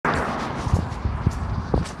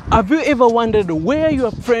Have you ever wondered where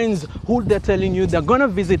your friends who they're telling you they're gonna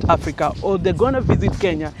visit Africa or they're gonna visit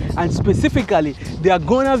Kenya, and specifically they are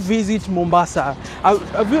gonna visit Mombasa?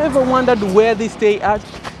 Have you ever wondered where they stay at?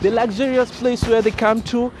 The luxurious place where they come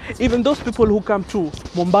to? Even those people who come to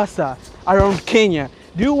Mombasa around Kenya,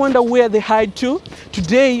 do you wonder where they hide to?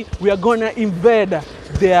 Today we are gonna invade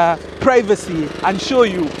their privacy and show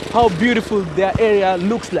you how beautiful their area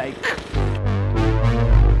looks like.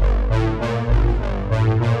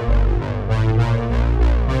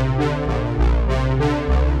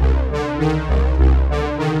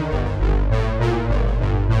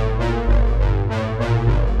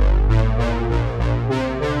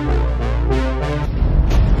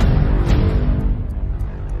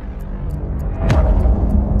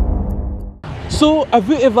 So have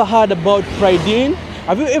you ever heard about PrideInn?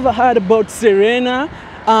 Have you ever heard about Serena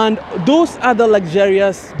and those other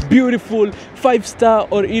luxurious, beautiful 5-star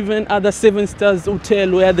or even other 7 stars hotel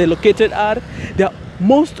where they're located at?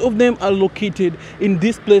 Most of them are located in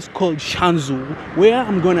this place called Shanzu, where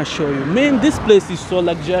I'm gonna show you. Man, this place is so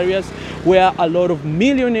luxurious, where a lot of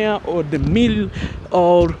millionaire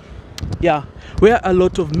where a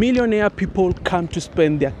lot of millionaire people come to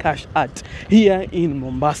spend their cash at here in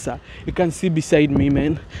Mombasa. You can see beside me,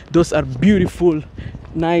 man, those are beautiful,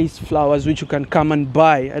 nice flowers which you can come and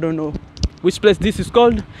buy. I don't know which place this is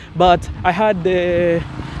called, but I heard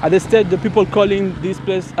at the state the people calling this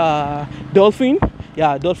place Dolphin.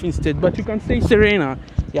 Yeah, Dolphin State, but you can say Serena.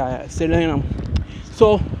 Yeah, Serena.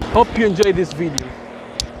 So hope you enjoy this video.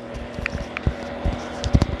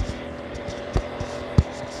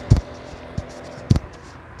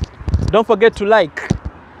 Don't forget to like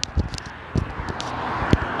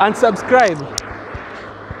and subscribe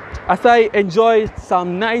as I enjoy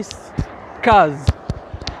some nice cars.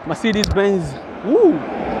 Mercedes Benz. Woo!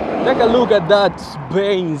 Take a look at that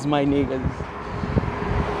Benz, my niggas.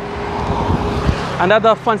 And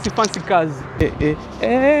other fancy cars.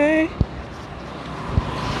 Hey.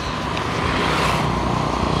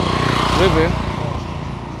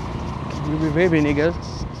 Baby niggas.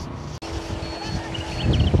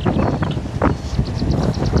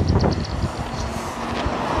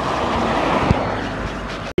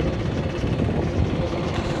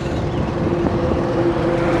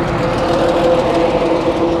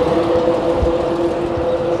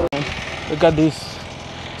 Look at this.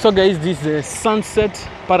 So guys, this is the Sunset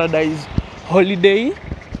Paradise Holiday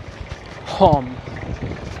Home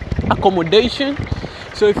Accommodation.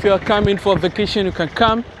 So if you are coming for vacation, you can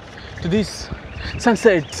come to this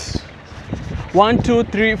Sunset. 1, 2,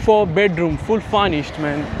 3, 4 bedroom, full furnished,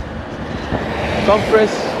 man.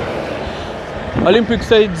 Compress, Olympic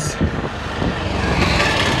sides,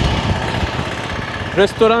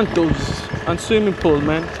 restaurantos and swimming pool,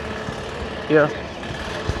 man. Yeah.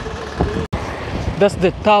 That's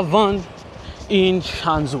the tavern in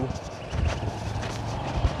Shanzu.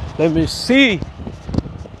 Let me see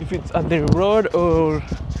if it's at the road or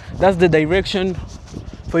that's the direction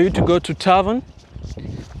for you to go to tavern.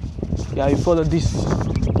 Yeah, you follow this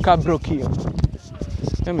cab block here.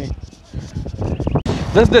 Let me.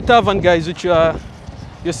 That's the tavern, guys, which you're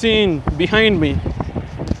seeing behind me.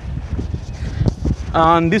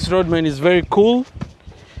 And this road, man, is very cool.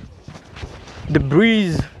 The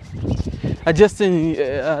breeze. I just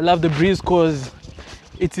love the breeze because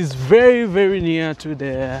it is very, very near to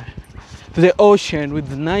the ocean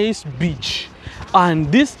with a nice beach.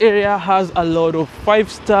 And this area has a lot of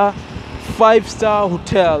 5-star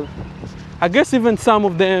hotel. I guess even some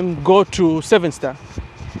of them go to 7-star.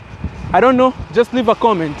 I don't know, just leave a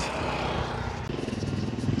comment.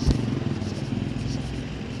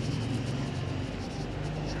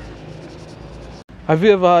 Have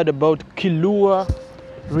you ever heard about Kilua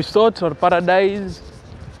Resort or Paradise?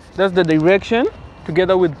 That's the direction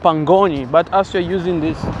together with Pangoni, but as you're using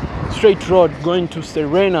this straight road going to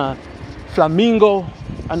Serena, Flamingo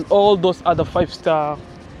and all those other 5-star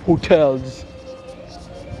hotels.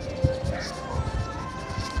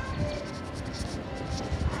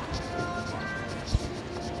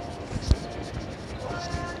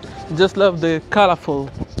 Just love the colorful.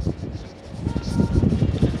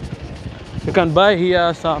 You can buy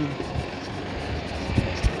here some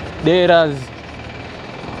deras.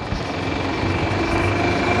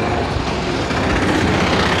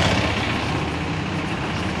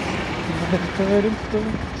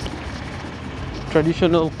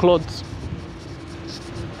 Traditional clothes.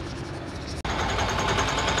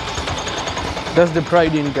 That's the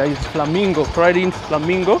PrideInn, guys. Flamingo, PrideInn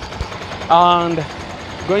Flamingo. And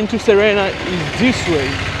going to Serena is this way.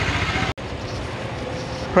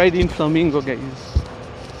 PrideInn Flamingo, guys.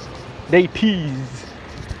 They tease.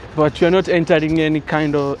 but you're not entering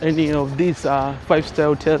any of these five-star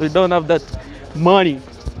hotels. We don't have that money.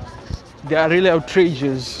 They are really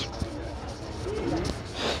outrageous.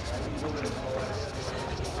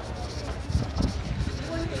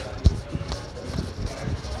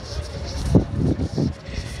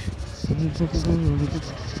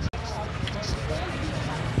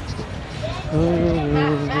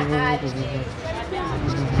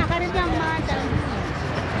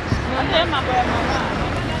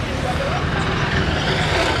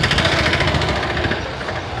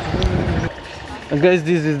 Guys,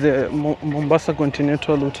 this is the Mombasa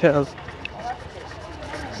Continental Hotel.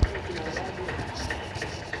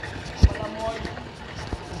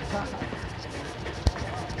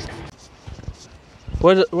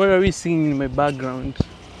 What are we seeing in my background?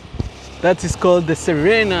 That is called the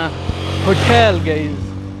Serena Hotel, guys.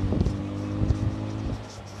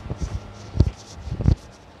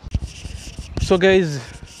 So guys,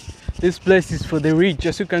 this place is for the rich.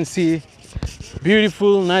 As you can see,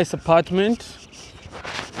 beautiful, nice apartment.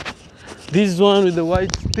 This one with the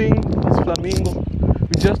white thing is flamingo. We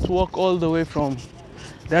just walk all the way from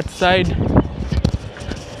that side.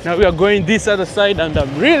 Now we are going this other side and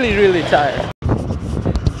I'm really tired.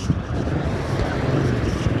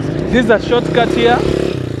 This is a shortcut here,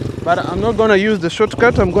 but I'm not gonna use the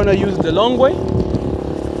shortcut. I'm gonna use the long way.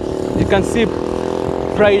 You can see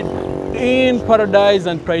PrideInn Paradise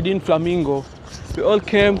and PrideInn Flamingo. We all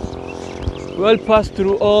passed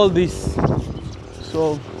through all this.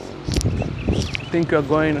 So I think we're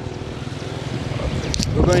going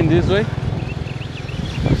this way.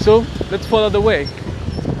 So let's follow the way.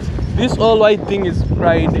 This all white thing is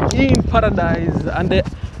PrideInn Paradise, and the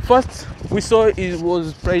first we saw it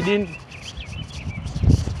was PrideInn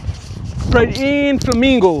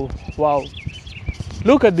Flamingo. Wow,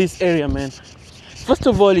 look at this area, man. First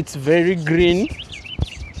of all, it's very green.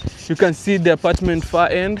 You can see the apartment far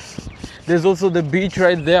end. There's also the beach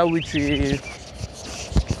right there, which we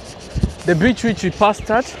passed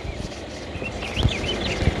at.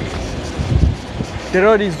 The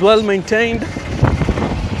road is well maintained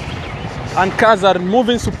and cars are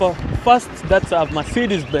moving super fast. That's a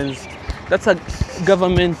Mercedes-Benz. That's a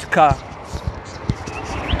government car.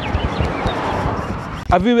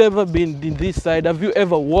 Have you ever been in this side? Have you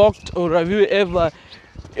ever walked, or have you ever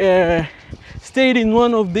stayed in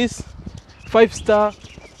one of these five-star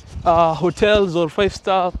hotels or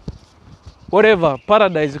five-star whatever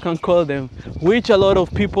paradise you can call them, which a lot of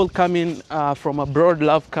people coming from abroad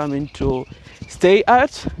love coming to stay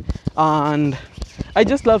at? And I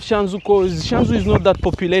just love Shanzu because Shanzu is not that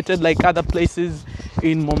populated like other places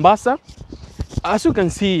in Mombasa. As you can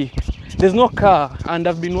see, there's no car, and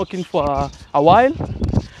I've been walking for a while.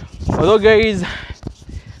 Although guys,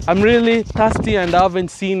 I'm really thirsty and I haven't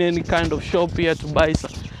seen any kind of shop here to buy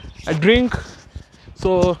a drink.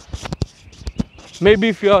 So maybe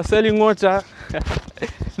if you are selling water,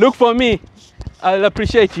 look for me. I'll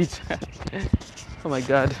appreciate it. Oh my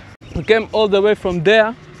God. We came all the way from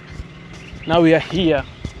there. Now we are here.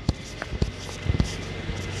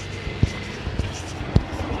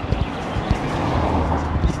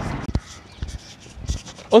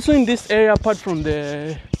 Also in this area, apart from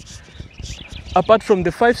the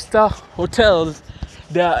five-star hotels,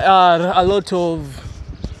 there are a lot of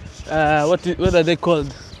what are they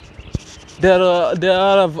called? There are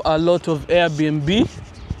a lot of Airbnb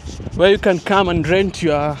where you can come and rent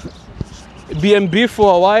your B&B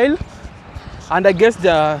for a while, and I guess they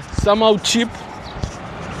are somehow cheap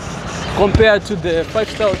compared to the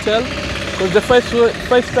five-star hotel, because the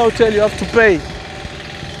five-star hotel you have to pay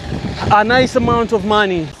a nice amount of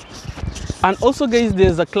money. And also guys,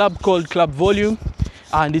 there's a club called Club Volume,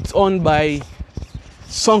 and it's owned by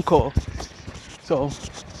Sonko. So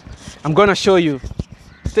I'm gonna show you.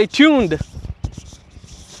 Stay tuned.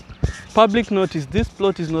 Public notice: this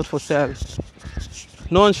plot is not for sale.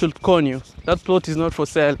 No one should con you. That plot is not for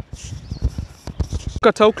sale. Look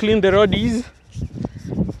at how clean the road is,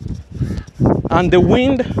 and the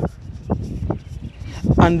wind,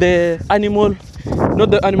 and the animal, not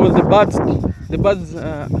the animal, the birds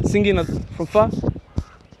singing from far.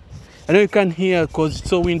 I know you can't hear because it's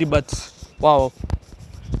so windy, but wow,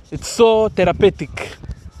 it's so therapeutic.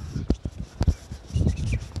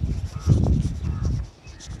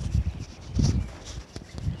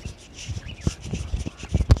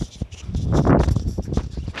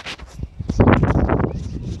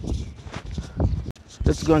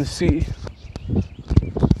 Let's go and see.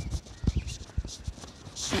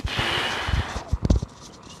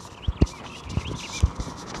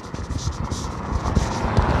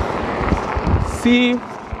 See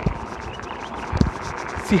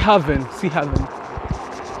heaven.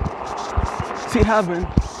 Sea Haven.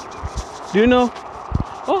 Do you know?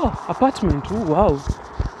 Oh, apartment. Oh, wow.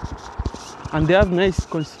 And they have nice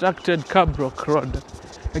constructed Cabrock Road.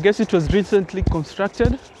 I guess it was recently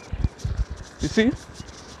constructed. You see?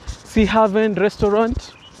 Sea Haven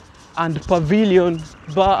restaurant and pavilion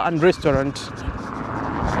bar and restaurant.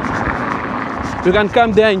 You can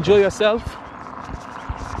come there, enjoy yourself.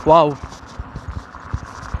 Wow.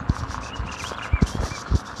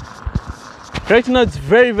 Right now it's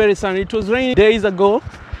very, very sunny. It was raining days ago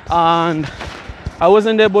and I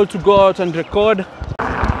wasn't able to go out and record.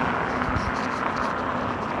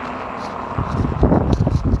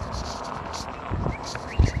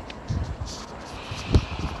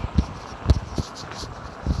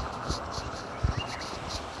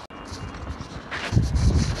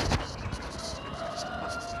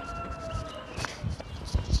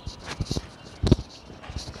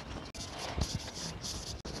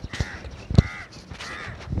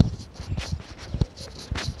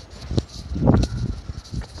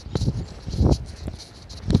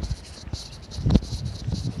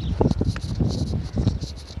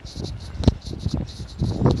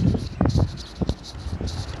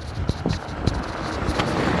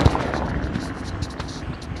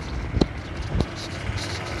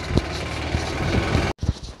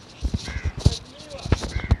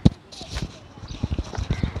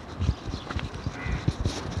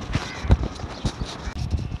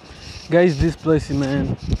 Guys, this place,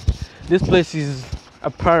 man, this place is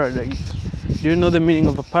a paradise. Do you know the meaning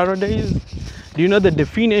of a paradise? Do you know the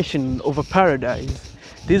definition of a paradise?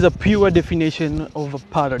 This is a pure definition of a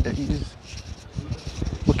paradise.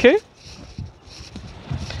 Okay?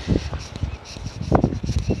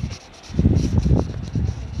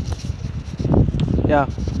 Yeah.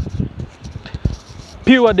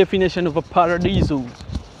 Pure definition of a paradiso.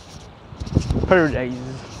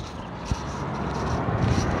 Paradise.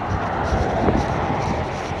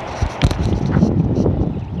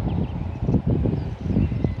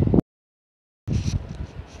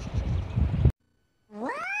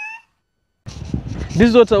 This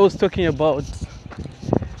is what I was talking about.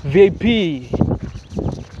 VIP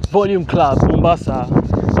Volume Club, Mombasa.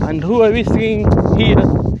 And who are we seeing here?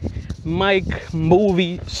 Mike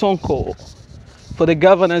Movie Sonko for the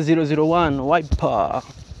Governor 001 White Power.